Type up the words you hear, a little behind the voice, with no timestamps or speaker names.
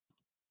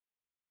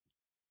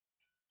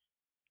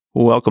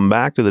Welcome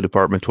back to the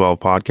Department 12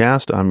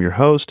 podcast. I'm your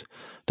host,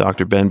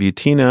 Dr. Ben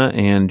Butina,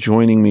 and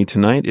joining me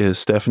tonight is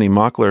Stephanie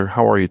Mockler.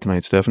 How are you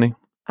tonight, Stephanie?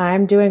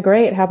 I'm doing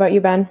great. How about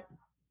you, Ben?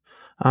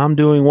 I'm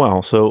doing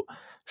well. So,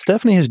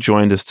 Stephanie has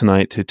joined us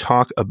tonight to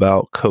talk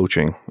about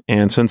coaching.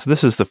 And since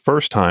this is the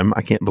first time,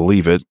 I can't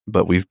believe it,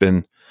 but we've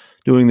been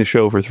doing the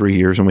show for 3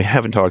 years and we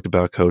haven't talked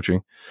about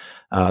coaching.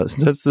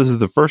 Since this is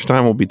the first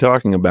time we'll be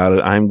talking about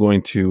it, I'm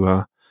going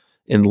to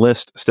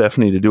enlist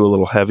Stephanie to do a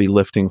little heavy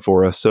lifting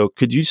for us. So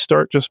could you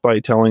start just by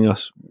telling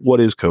us what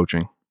is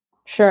coaching?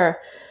 Sure.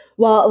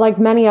 Well, like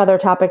many other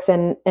topics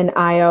in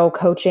IO,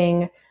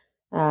 coaching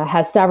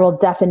has several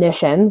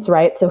definitions,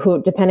 right? So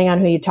depending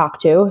on who you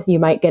talk to, you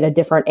might get a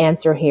different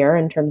answer here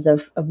in terms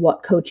of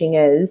what coaching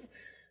is.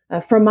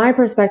 From my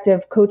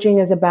perspective, coaching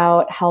is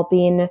about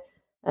helping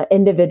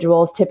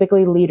individuals,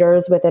 typically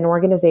leaders within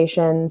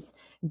organizations,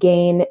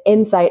 gain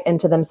insight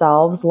into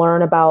themselves,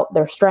 learn about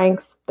their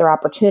strengths, their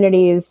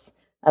opportunities,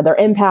 their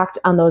impact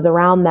on those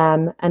around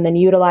them, and then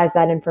utilize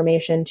that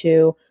information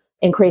to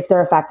increase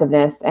their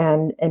effectiveness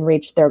and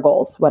reach their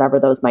goals, whatever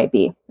those might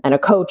be. And a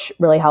coach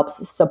really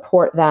helps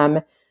support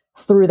them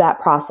through that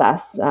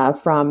process,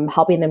 from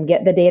helping them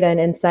get the data and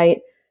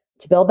insight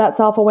to build that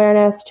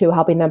self-awareness to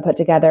helping them put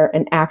together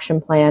an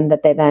action plan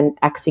that they then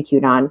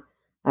execute on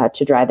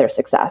to drive their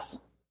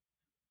success.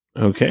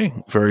 Okay,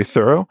 very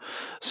thorough.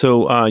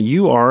 So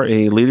you are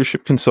a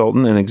leadership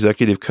consultant and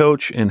executive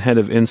coach and head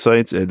of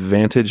insights at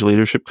Vantage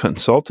Leadership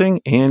Consulting,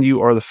 and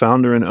you are the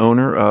founder and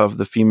owner of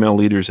the Female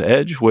Leaders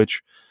Edge,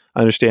 which I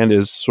understand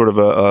is sort of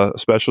a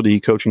specialty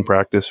coaching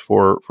practice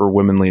for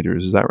women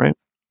leaders. Is that right?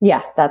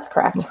 Yeah, that's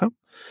correct. Okay.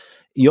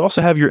 You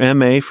also have your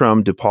MA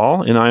from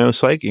DePaul in IO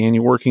Psych, and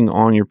you're working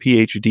on your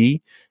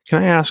PhD.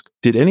 Can I ask,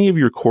 did any of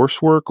your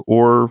coursework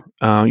or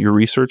your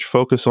research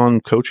focus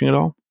on coaching at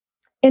all?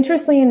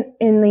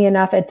 Interestingly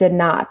enough, it did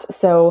not.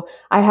 So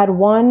I had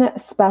one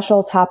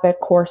special topic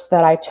course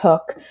that I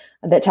took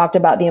that talked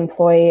about the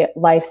employee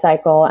life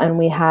cycle. And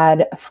we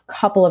had a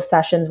couple of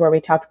sessions where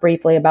we talked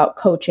briefly about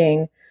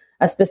coaching,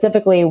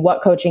 specifically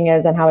what coaching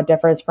is and how it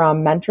differs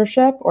from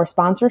mentorship or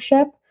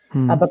sponsorship.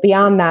 But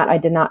beyond that, I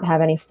did not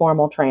have any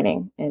formal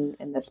training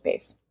in this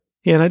space.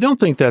 Yeah, and I don't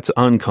think that's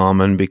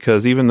uncommon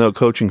because even though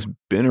coaching's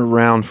been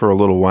around for a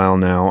little while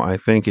now, I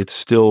think it's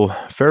still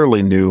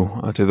fairly new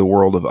to the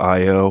world of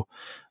IO.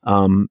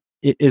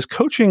 Is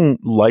coaching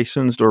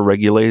licensed or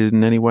regulated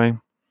in any way?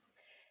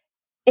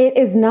 It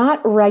is not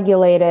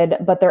regulated,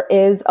 but there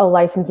is a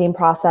licensing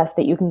process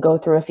that you can go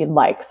through if you'd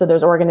like. So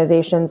there's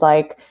organizations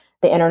like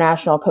the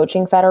International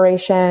Coaching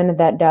Federation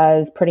that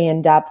does pretty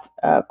in-depth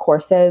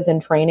courses and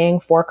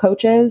training for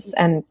coaches.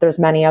 And there's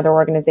many other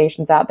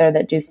organizations out there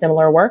that do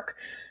similar work.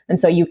 And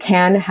so you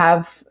can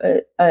have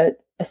a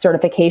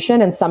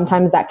certification, and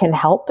sometimes that can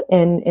help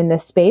in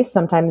this space.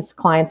 Sometimes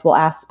clients will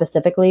ask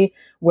specifically,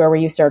 where were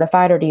you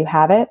certified or do you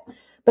have it?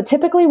 But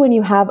typically when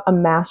you have a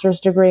master's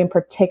degree, and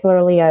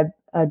particularly a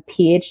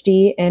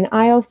PhD in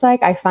IO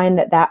Psych, I find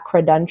that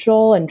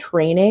credential and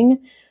training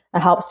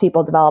helps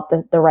people develop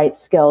the right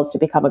skills to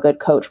become a good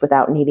coach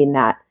without needing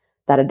that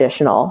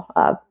additional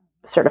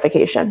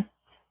certification.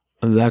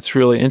 That's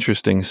really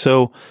interesting.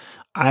 So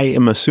I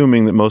am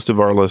assuming that most of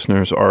our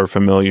listeners are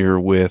familiar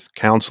with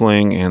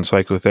counseling and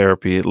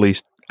psychotherapy, at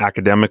least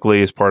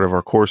academically as part of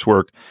our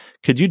coursework.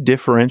 Could you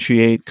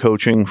differentiate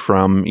coaching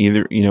from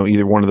either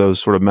one of those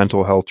sort of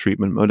mental health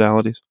treatment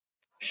modalities?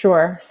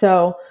 Sure.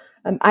 So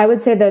I would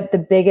say that the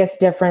biggest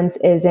difference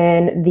is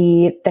in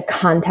the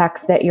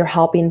context that you're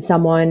helping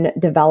someone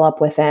develop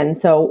within.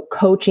 So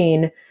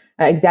coaching,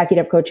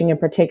 executive coaching in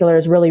particular,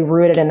 is really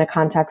rooted in the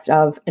context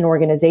of an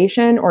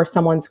organization or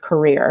someone's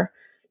career.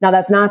 Now,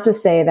 that's not to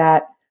say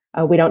that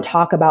we don't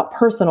talk about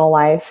personal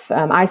life.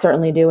 I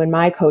certainly do in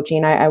my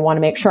coaching. I want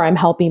to make sure I'm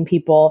helping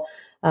people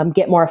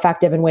get more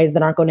effective in ways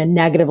that aren't going to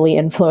negatively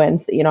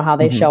influence, how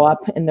they show up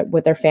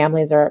with their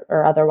families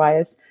or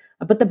otherwise.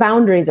 But the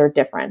boundaries are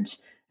different.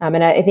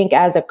 And I think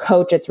as a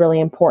coach, it's really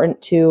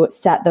important to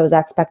set those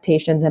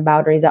expectations and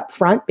boundaries up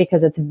front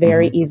because it's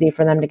very easy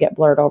for them to get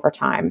blurred over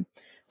time.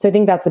 So I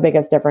think that's the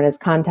biggest difference is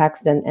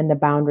context and the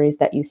boundaries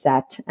that you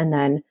set. And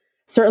then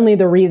certainly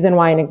the reason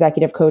why an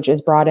executive coach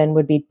is brought in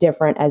would be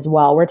different as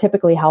well. We're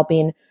typically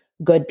helping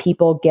good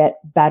people get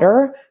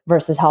better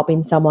versus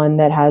helping someone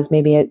that has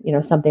maybe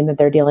something that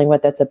they're dealing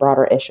with that's a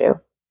broader issue.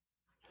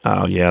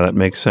 Oh, yeah, that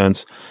makes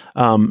sense.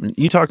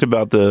 You talked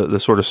about the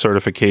sort of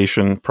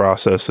certification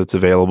process that's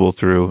available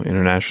through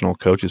International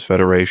Coaches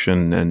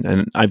Federation,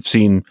 and I've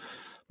seen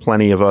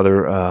plenty of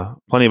other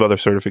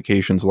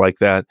certifications like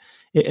that.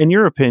 In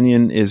your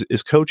opinion,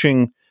 is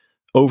coaching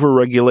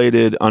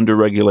overregulated,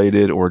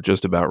 underregulated, or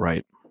just about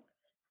right?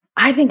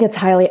 I think it's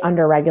highly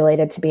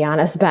underregulated, to be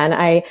honest, Ben.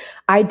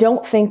 I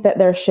don't think that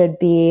there should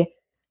be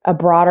a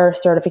broader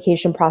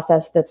certification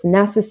process that's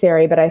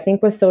necessary. But I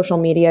think with social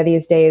media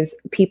these days,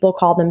 people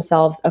call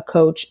themselves a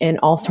coach in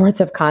all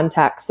sorts of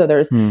contexts. So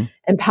there's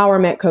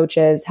empowerment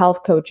coaches,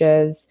 health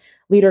coaches,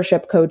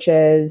 leadership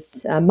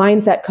coaches,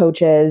 mindset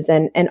coaches,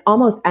 and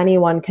almost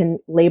anyone can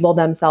label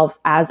themselves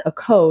as a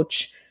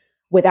coach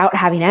without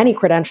having any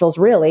credentials,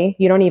 really.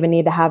 You don't even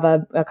need to have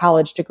a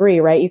college degree,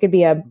 right? You could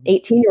be a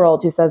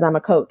 18-year-old who says, I'm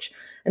a coach.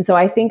 And so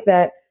I think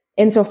that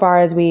insofar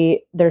as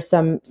there's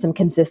some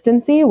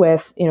consistency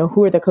with,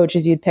 who are the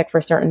coaches you'd pick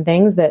for certain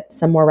things, that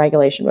some more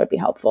regulation would be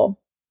helpful.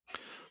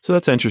 So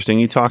that's interesting.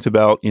 You talked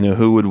about,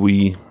 who would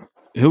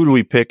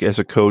we pick as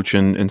a coach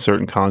in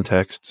certain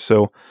contexts.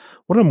 So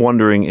what I'm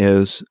wondering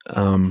is,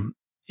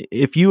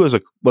 if you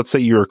let's say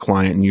you're a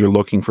client and you're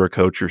looking for a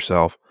coach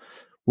yourself,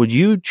 would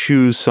you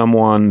choose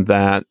someone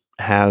that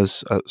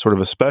has a sort of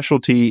a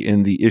specialty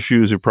in the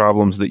issues or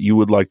problems that you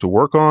would like to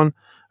work on?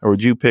 Or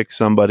would you pick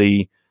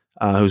somebody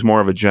who's more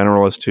of a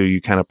generalist who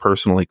you kind of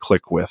personally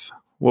click with?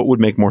 What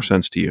would make more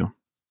sense to you?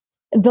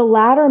 The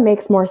latter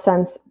makes more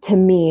sense to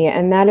me,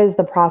 and that is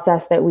the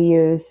process that we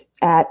use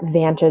at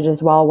Vantage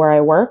as well, where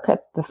I work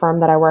at the firm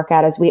that I work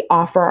at. Is we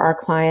offer our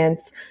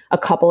clients a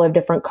couple of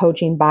different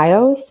coaching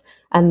bios,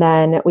 and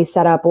then we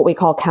set up what we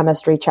call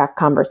chemistry check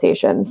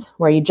conversations,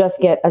 where you just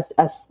get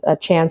a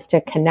chance to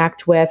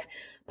connect with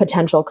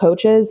potential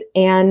coaches,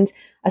 and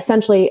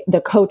essentially the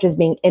coach is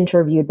being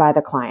interviewed by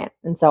the client.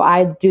 And so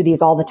I do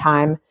these all the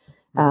time.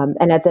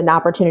 And it's an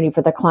opportunity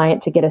for the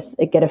client to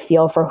get a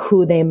feel for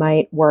who they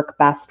might work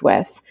best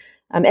with.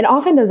 It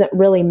often doesn't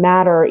really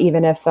matter,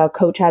 even if a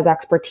coach has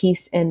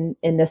expertise in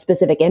the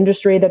specific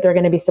industry that they're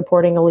going to be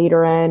supporting a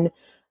leader in,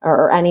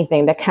 or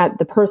anything.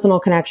 The personal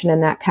connection in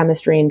that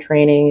chemistry and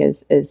training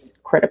is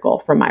critical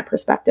from my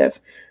perspective.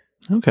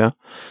 Okay.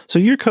 So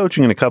you're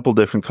coaching in a couple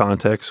different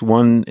contexts.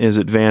 One is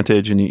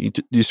Advantage, and you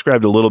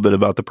described a little bit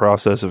about the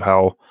process of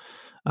how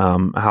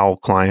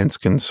clients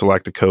can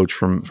select a coach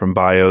from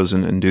bios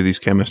and do these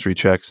chemistry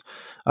checks.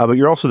 But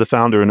you're also the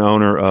founder and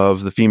owner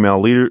of the Female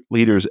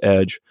Leaders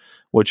Edge,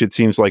 which it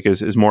seems like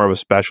is more of a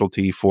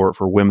specialty for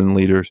women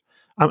leaders.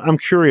 I'm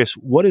curious,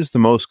 what is the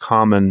most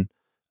common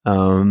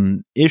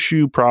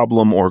issue,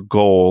 problem, or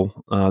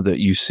goal that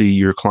you see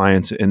your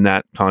clients in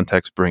that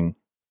context bring?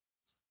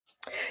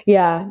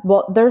 Yeah,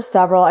 well, there's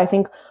several. I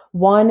think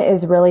one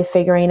is really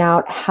figuring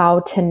out how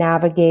to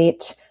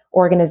navigate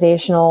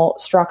organizational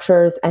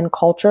structures and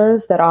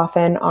cultures that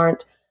often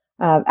aren't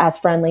as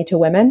friendly to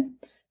women.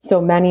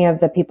 So many of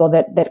the people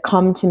that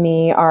come to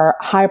me are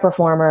high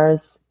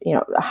performers,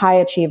 high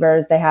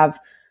achievers. They have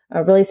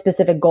really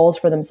specific goals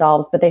for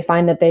themselves, but they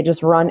find that they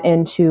just run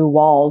into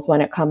walls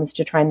when it comes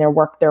to trying to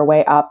work their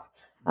way up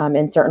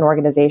in certain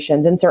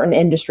organizations, in certain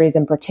industries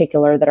in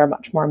particular that are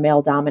much more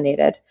male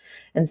dominated.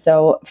 And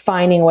so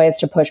finding ways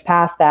to push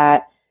past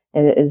that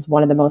is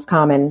one of the most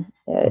common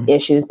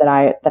issues that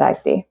I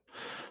see.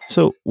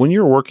 So when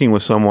you're working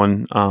with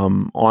someone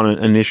on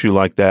an issue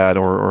like that,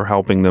 or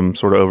helping them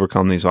sort of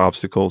overcome these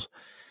obstacles,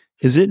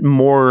 is it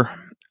more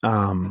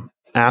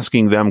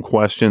asking them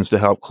questions to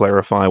help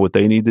clarify what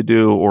they need to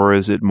do, or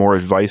is it more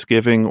advice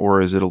giving,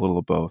 or is it a little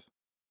of both?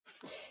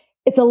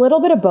 It's a little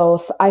bit of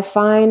both. I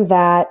find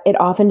that it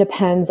often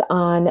depends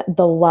on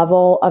the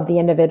level of the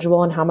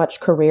individual and how much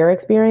career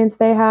experience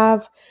they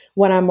have.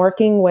 When I'm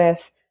working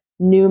with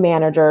new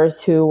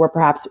managers who were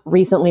perhaps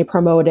recently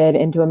promoted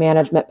into a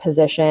management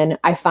position,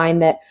 I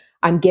find that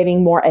I'm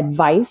giving more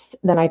advice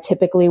than I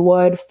typically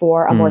would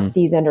for a more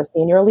seasoned or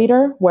senior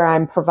leader, where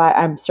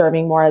I'm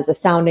serving more as a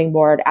sounding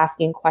board,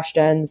 asking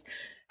questions,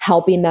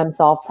 helping them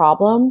solve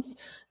problems.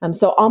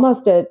 So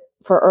almost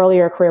for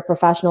earlier career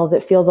professionals,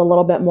 it feels a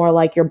little bit more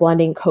like you're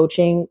blending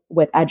coaching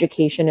with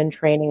education and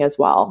training as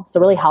well. So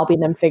really helping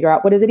them figure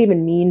out, what does it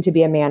even mean to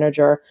be a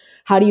manager?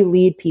 How do you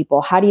lead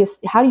people? How do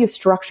you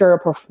structure a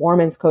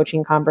performance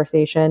coaching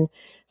conversation?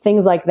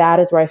 Things like that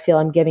is where I feel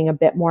I'm giving a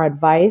bit more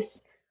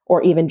advice,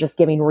 or even just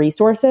giving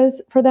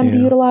resources for them to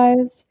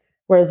utilize.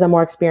 Whereas the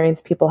more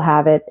experienced people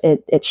have,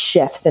 it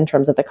shifts in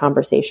terms of the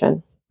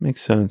conversation.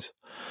 Makes sense.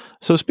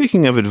 So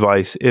speaking of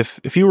advice,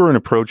 if you were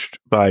approached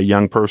by a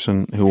young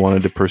person who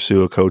wanted to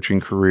pursue a coaching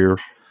career,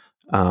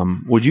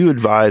 would you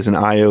advise an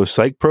IO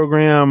psych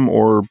program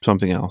or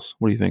something else?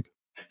 What do you think?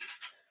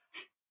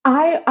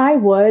 I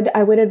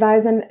would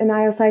advise an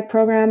IO psych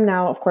program.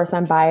 Now, of course,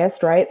 I'm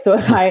biased, right? So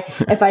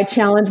if I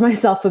challenge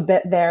myself a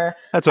bit there,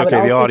 that's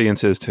okay. The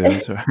audience is too.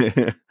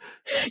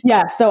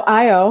 Yeah. So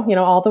IO,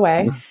 all the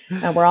way.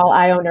 We're all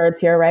IO nerds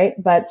here, right?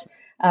 But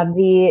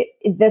the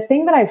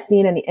thing that I've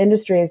seen in the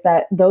industry is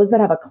that those that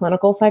have a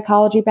clinical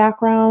psychology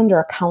background or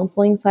a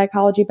counseling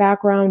psychology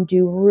background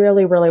do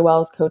really, really well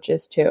as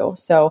coaches too.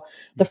 So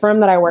the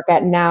firm that I work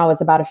at now is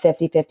about a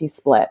 50-50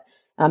 split.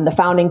 The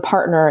founding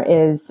partner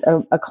is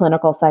a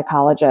clinical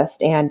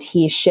psychologist, and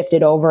he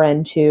shifted over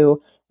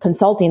into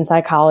consulting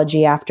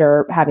psychology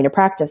after having a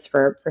practice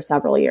for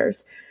several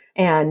years.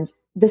 And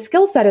the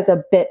skill set is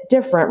a bit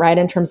different, right,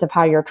 in terms of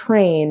how you're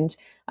trained,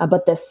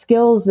 but the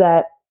skills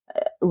that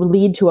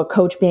lead to a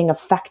coach being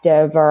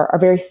effective are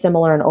very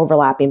similar and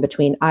overlapping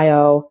between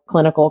IO,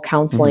 clinical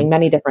counseling,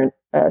 many different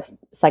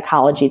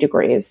psychology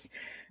degrees.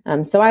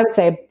 So I would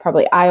say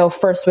probably IO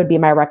first would be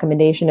my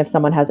recommendation if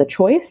someone has a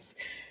choice,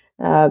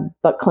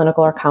 but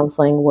clinical or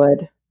counseling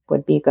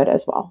would be good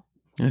as well.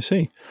 I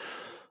see.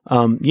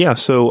 Yeah,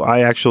 so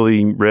I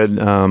actually read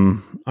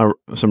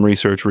some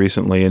research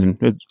recently, and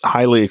it's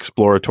highly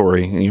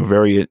exploratory,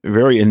 very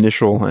very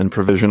initial and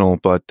provisional,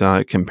 but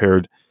it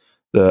compared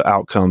the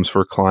outcomes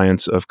for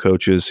clients of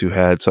coaches who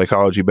had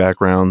psychology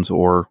backgrounds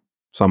or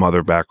some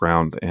other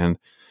background, and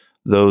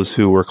those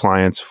who were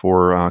clients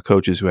for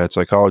coaches who had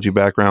psychology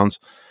backgrounds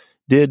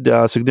did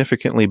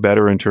significantly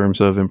better in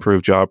terms of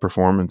improved job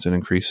performance and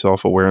increased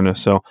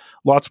self-awareness. So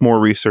lots more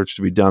research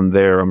to be done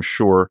there, I'm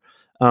sure.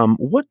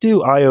 What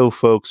do IO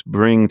folks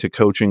bring to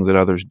coaching that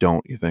others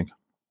don't, you think?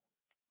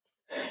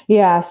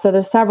 Yeah, so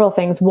there's several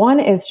things. One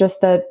is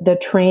just the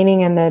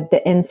training and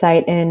the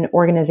insight in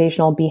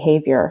organizational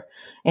behavior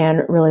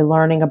and really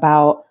learning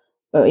about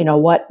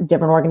what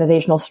different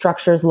organizational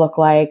structures look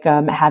like,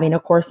 having a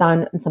course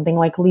on something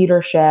like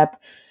leadership,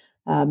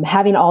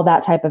 having all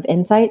that type of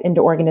insight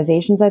into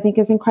organizations, I think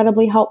is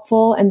incredibly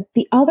helpful. And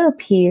the other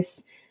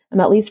piece,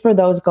 at least for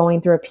those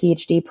going through a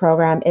PhD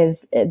program,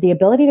 is the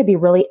ability to be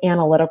really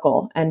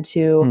analytical and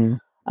to Hmm.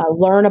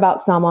 learn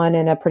about someone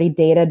in a pretty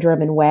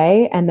data-driven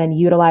way, and then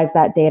utilize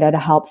that data to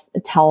help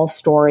tell a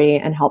story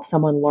and help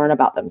someone learn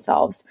about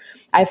themselves.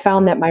 I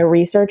found that my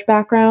research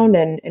background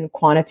and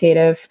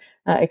quantitative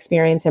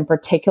experience in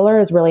particular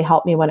has really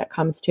helped me when it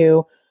comes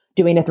to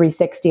doing a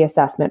 360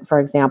 assessment, for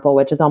example,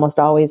 which is almost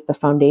always the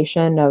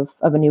foundation of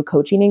a new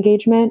coaching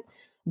engagement.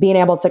 Being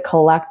able to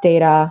collect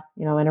data,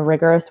 in a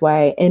rigorous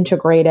way,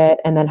 integrate it,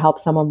 and then help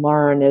someone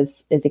learn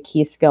is a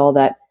key skill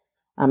that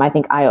I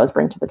think IOs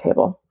bring to the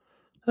table.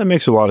 That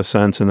makes a lot of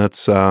sense, and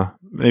that's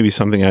maybe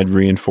something I'd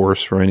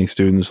reinforce for any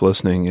students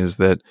listening is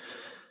that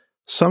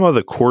some of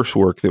the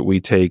coursework that we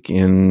take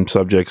in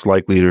subjects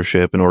like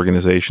leadership and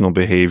organizational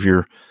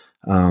behavior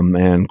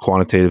and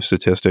quantitative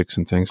statistics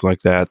and things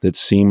like that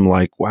seem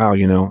like, wow,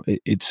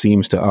 it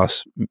seems to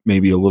us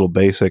maybe a little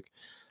basic.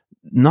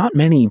 Not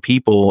many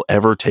people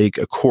ever take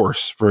a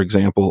course, for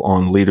example,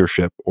 on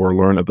leadership or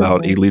learn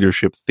about a Mhm.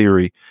 leadership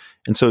theory.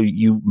 And so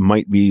you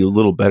might be a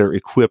little better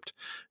equipped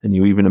than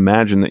you even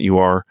imagine that you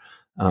are,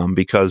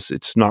 because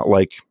it's not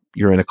like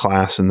you're in a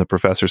class and the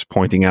professor's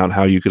pointing out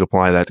how you could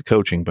apply that to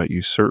coaching, but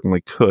you certainly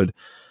could.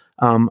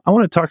 I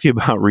want to talk to you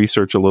about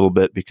research a little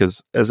bit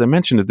because, as I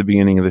mentioned at the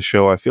beginning of the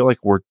show, I feel like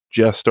we're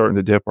just starting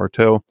to dip our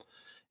toe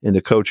into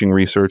coaching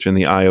research in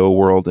the IO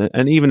world,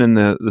 and even in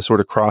the sort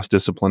of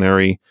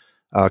cross-disciplinary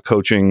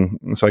coaching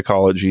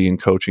psychology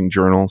and coaching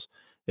journals.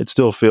 It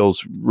still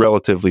feels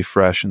relatively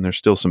fresh, and there's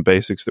still some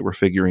basics that we're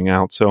figuring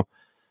out. So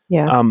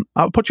Yeah.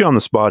 I'll put you on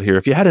the spot here.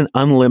 If you had an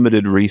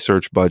unlimited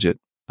research budget,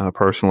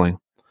 personally,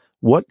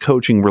 what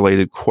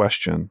coaching-related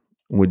question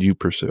would you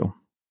pursue?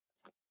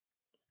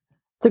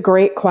 It's a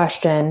great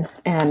question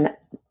and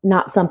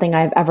not something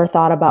I've ever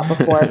thought about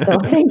before. So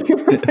thank you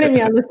for putting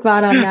me on the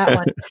spot on that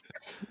one.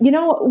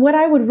 What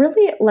I would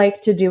really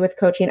like to do with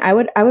coaching, I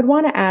would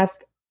want to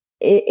ask,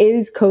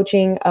 is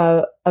coaching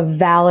a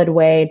valid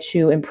way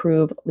to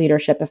improve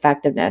leadership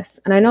effectiveness?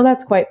 And I know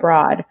that's quite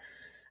broad,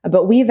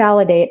 but we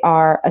validate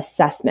our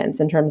assessments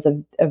in terms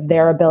of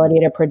their ability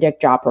to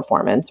predict job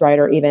performance, right?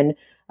 Or even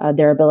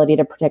their ability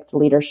to predict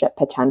leadership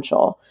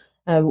potential.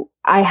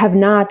 I have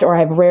not, or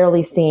I've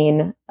rarely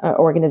seen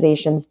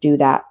organizations do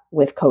that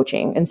with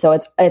coaching, and so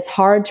it's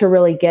hard to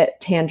really get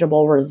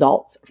tangible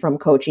results from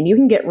coaching. You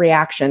can get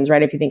reactions,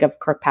 right? If you think of Hmm.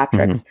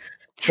 Kirkpatrick's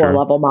Sure.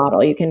 4-level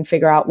model, you can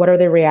figure out what are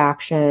the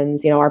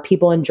reactions. Are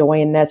people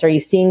enjoying this? Are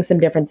you seeing some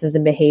differences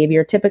in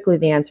behavior? Typically,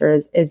 the answer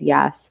is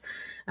yes,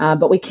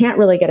 but we can't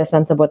really get a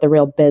sense of what the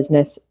real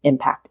business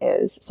impact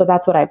is. So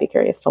that's what I'd be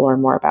curious to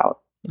learn more about.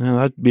 Yeah,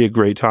 that'd be a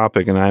great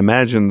topic. And I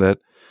imagine that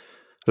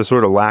the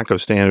sort of lack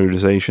of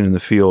standardization in the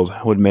field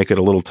would make it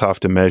a little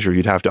tough to measure.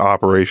 You'd have to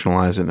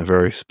operationalize it in a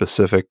very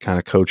specific kind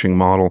of coaching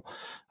model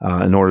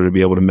in order to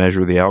be able to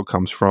measure the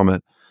outcomes from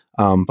it.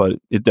 But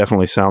it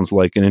definitely sounds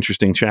like an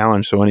interesting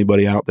challenge. So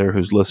anybody out there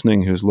who's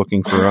listening, who's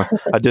looking for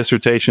a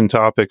dissertation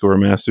topic or a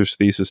master's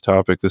thesis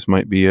topic, this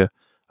might be a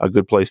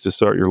good place to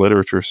start your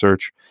literature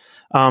search.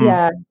 Um,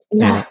 Yeah.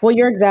 yeah. Yeah. Well,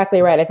 you're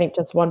exactly right. I think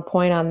just one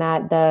point on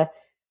that, the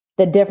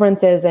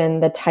differences in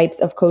the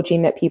types of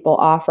coaching that people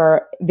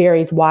offer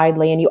varies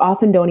widely, and you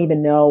often don't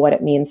even know what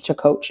it means to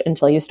coach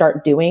until you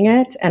start doing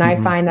it. And I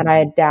Mhm. find that I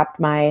adapt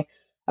my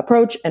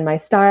approach and my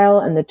style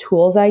and the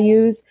tools I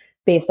use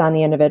based on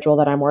the individual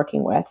that I'm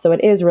working with. So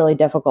it is really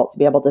difficult to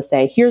be able to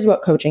say, here's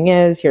what coaching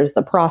is, here's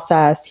the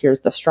process,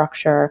 here's the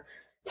structure.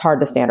 It's hard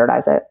to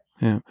standardize it.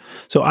 Yeah.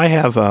 So I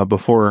have,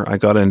 before I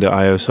got into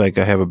IO Psych,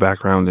 I have a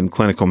background in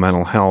clinical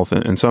mental health,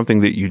 and something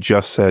that you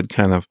just said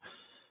kind of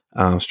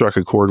struck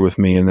a chord with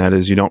me, and that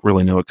is you don't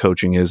really know what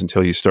coaching is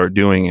until you start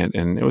doing it.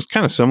 And it was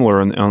kind of similar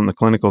on the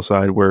clinical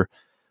side where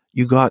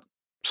you got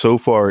so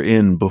far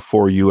in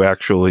before you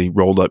actually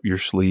rolled up your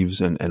sleeves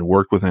and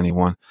worked with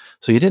anyone.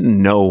 So you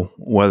didn't know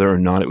whether or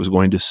not it was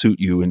going to suit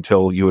you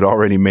until you had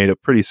already made a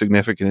pretty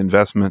significant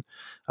investment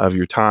of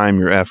your time,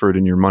 your effort,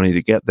 and your money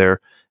to get there.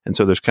 And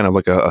so there's kind of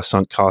like a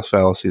sunk cost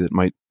fallacy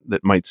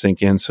that might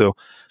sink in. So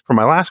for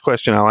my last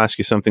question, I'll ask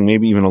you something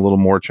maybe even a little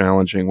more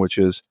challenging, which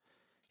is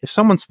if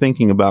someone's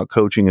thinking about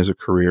coaching as a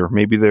career,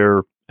 maybe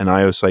they're an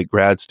IOPsych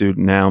grad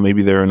student now.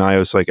 Maybe they're an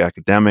IOPsych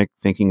academic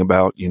thinking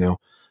about,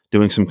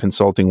 doing some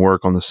consulting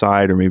work on the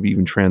side, or maybe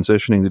even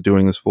transitioning to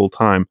doing this full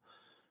time.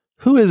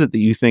 Who is it that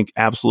you think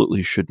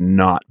absolutely should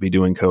not be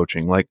doing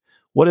coaching? Like,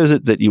 what is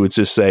it that you would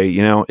just say,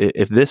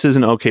 if this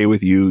isn't okay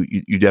with you,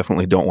 you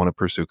definitely don't want to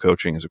pursue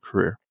coaching as a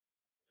career?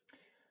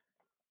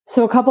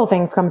 So a couple of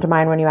things come to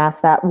mind when you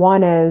ask that.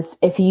 One is,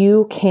 if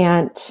you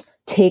can't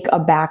take a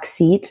back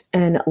seat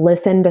and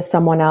listen to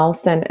someone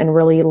else and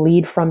really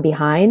lead from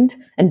behind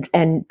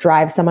and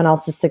drive someone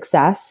else's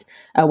success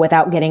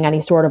without getting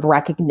any sort of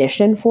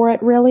recognition for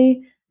it,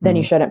 really, then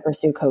you shouldn't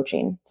pursue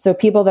coaching. So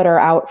people that are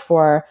out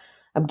for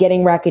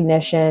getting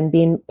recognition,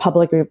 being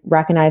publicly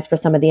recognized for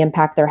some of the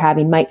impact they're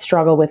having might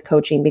struggle with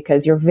coaching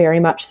because you're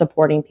very much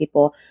supporting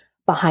people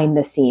behind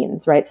the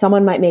scenes, right?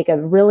 Someone might make a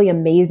really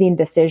amazing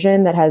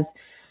decision that has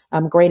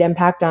great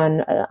impact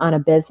on a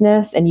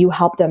business, and you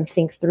help them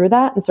think through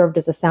that and served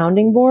as a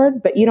sounding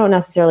board, but you don't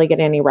necessarily get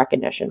any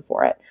recognition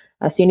for it.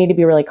 So you need to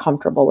be really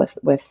comfortable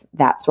with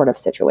that sort of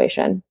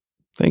situation.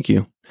 Thank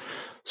you.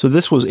 So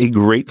this was a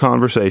great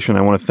conversation.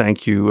 I want to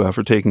thank you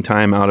for taking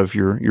time out of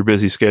your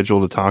busy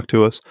schedule to talk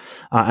to us.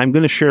 I'm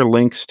going to share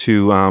links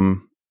to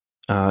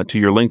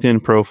your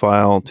LinkedIn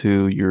profile,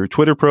 to your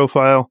Twitter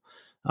profile,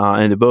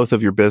 and to both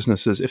of your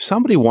businesses. If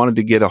somebody wanted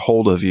to get a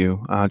hold of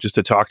you, just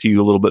to talk to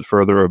you a little bit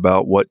further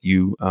about what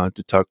you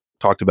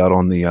talked about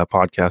on the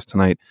podcast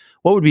tonight,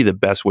 what would be the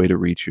best way to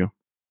reach you?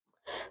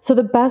 So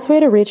the best way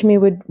to reach me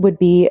would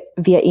be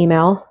via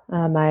email.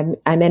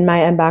 I'm in my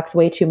inbox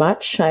way too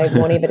much. I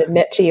won't even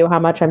admit to you how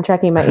much I'm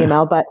checking my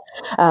email. But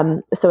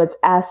so it's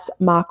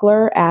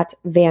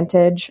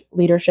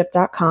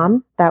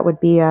smockler@vantageleadership.com. That would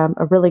be a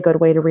really good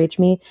way to reach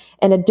me.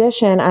 In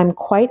addition, I'm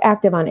quite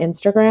active on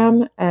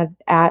Instagram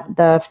at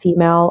the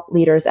Female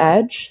Leaders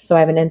Edge. So I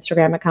have an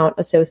Instagram account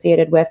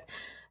associated with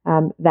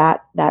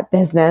that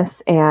business,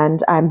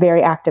 and I'm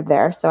very active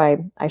there.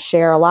 So I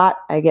share a lot.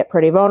 I get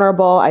pretty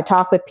vulnerable. I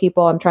talk with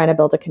people. I'm trying to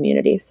build a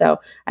community. So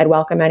I'd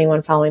welcome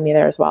anyone following me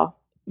there as well.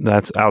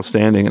 That's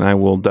outstanding. And I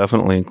will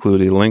definitely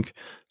include a link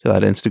to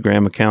that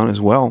Instagram account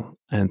as well.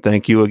 And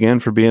thank you again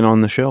for being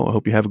on the show. I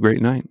hope you have a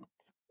great night.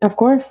 Of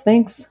course.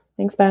 Thanks.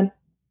 Thanks, Ben.